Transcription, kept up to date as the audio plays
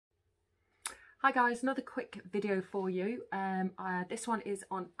Hi guys, another quick video for you. This one is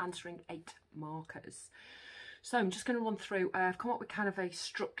on answering 8 markers. So I'm just going to run through, I've come up with kind of a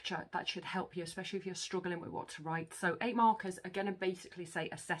structure that should help you, especially if you're struggling with what to write. So 8 markers are going to basically say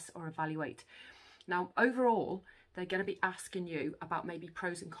assess or evaluate. Now overall, they're going to be asking you about maybe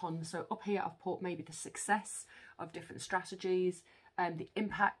pros and cons. So up here I've put maybe the success of different strategies, the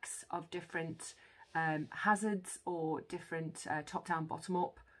impacts of different hazards or different top-down,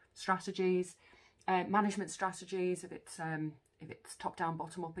 bottom-up strategies, management strategies if it's top down,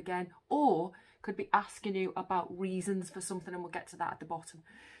 bottom up again, or could be asking you about reasons for something, and we'll get to that at the bottom.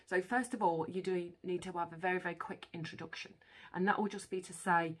 So first of all, you do need to have a very quick introduction, and that will just be to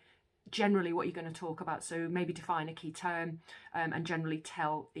say generally what you're going to talk about. So maybe define a key term and generally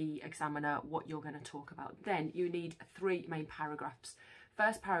tell the examiner what you're going to talk about. Then you need 3 main paragraphs.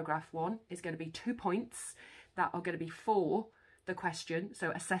 First paragraph 1 is going to be 2 points that are going to be for the question. So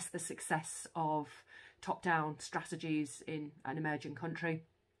assess the success of top-down strategies in an emerging country.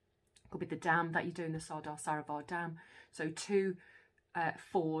 Could be the dam that you're doing, the Sardar Sarovar Dam. So 2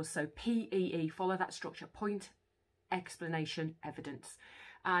 fours, so PEE, follow that structure: point, explanation, evidence.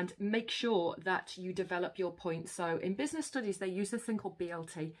 And make sure that you develop your points. So in business studies, they use this thing called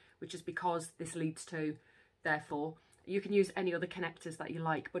BLT, which is because this leads to, therefore. You can use any other connectors that you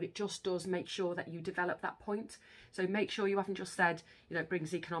like, but it just does make sure that you develop that point. So make sure you haven't just said, you know, it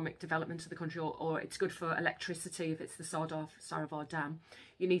brings economic development to the country, or it's good for electricity if it's the Sardar Sarovar Dam.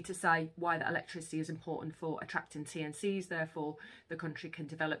 You need to say why that electricity is important for attracting TNCs, therefore the country can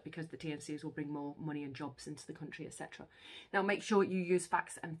develop because the TNCs will bring more money and jobs into the country, etc. Now make sure you use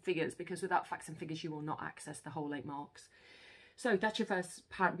facts and figures, because without facts and figures you will not access the whole 8 marks. So that's your first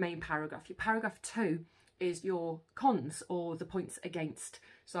main paragraph. Your paragraph 2 is your cons, or the points against.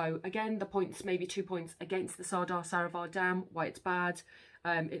 So again, the points, maybe 2 points against the Sardar Sarovar Dam, why it's bad,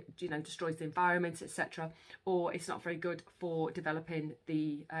 it, you know, destroys the environment, etc., or it's not very good for developing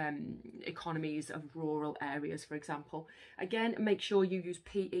the economies of rural areas, for example. Again, make sure you use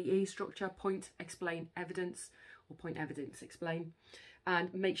PEE structure: point, explain, evidence, or point, evidence, explain.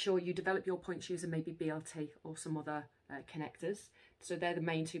 And make sure you develop your points using maybe BLT or some other connectors. So they're the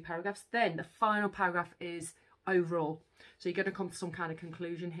main 2 paragraphs. Then the final paragraph is overall. So you're going to come to some kind of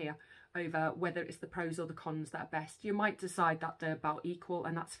conclusion here over whether it's the pros or the cons that are best. You might decide that they're about equal,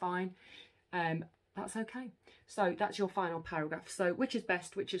 and that's fine. That's okay. So that's your final paragraph. So which is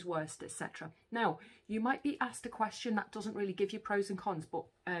best, which is worst, etc. Now, you might be asked a question that doesn't really give you pros and cons, but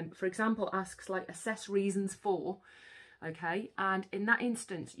for example, asks like assess reasons for. Okay, and in that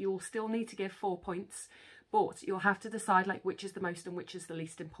instance, you'll still need to give 4 points, but you'll have to decide like which is the most and which is the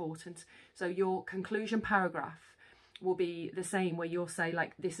least important. So your conclusion paragraph will be the same, where you'll say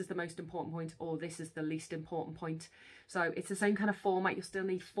like this is the most important point, or this is the least important point. So it's the same kind of format. You'll still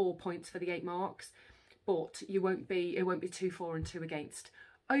need 4 points for the 8 marks, but it won't be 2 for and 2 against.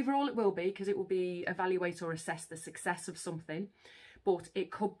 Overall it will be, because it will be evaluate or assess the success of something, but it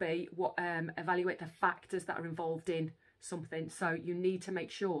could be what evaluate the factors that are involved in something. So you need to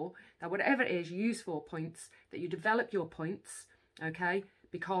make sure that whatever it is, you use 4 points, that you develop your points, okay,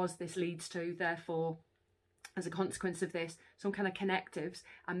 because this leads to, therefore, as a consequence of this, some kind of connectives,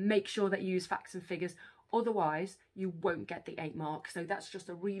 and make sure that you use facts and figures. Otherwise you won't get the 8 marks. So that's just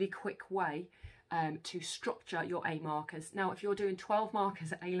a really quick way to structure your 8 markers. Now if you're doing 12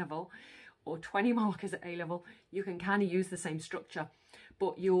 markers at A level or 20 markers at A level, you can kind of use the same structure,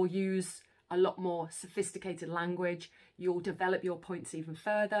 but you'll use a lot more sophisticated language. You'll develop your points even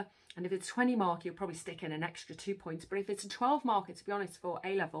further, and if it's 20 mark, you'll probably stick in an extra 2 points. But if it's a 12 marker, to be honest, for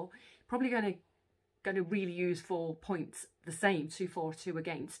A level, probably going to really use 4 points, the same, 2 for, 2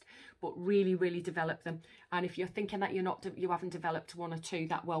 against, but really develop them. And if you're thinking that you haven't developed 1 or 2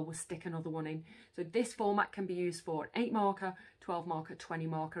 that well, we'll stick another 1 in. So this format can be used for an 8 marker, 12 marker, 20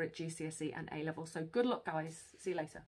 marker at GCSE and A level. So good luck guys, see you later.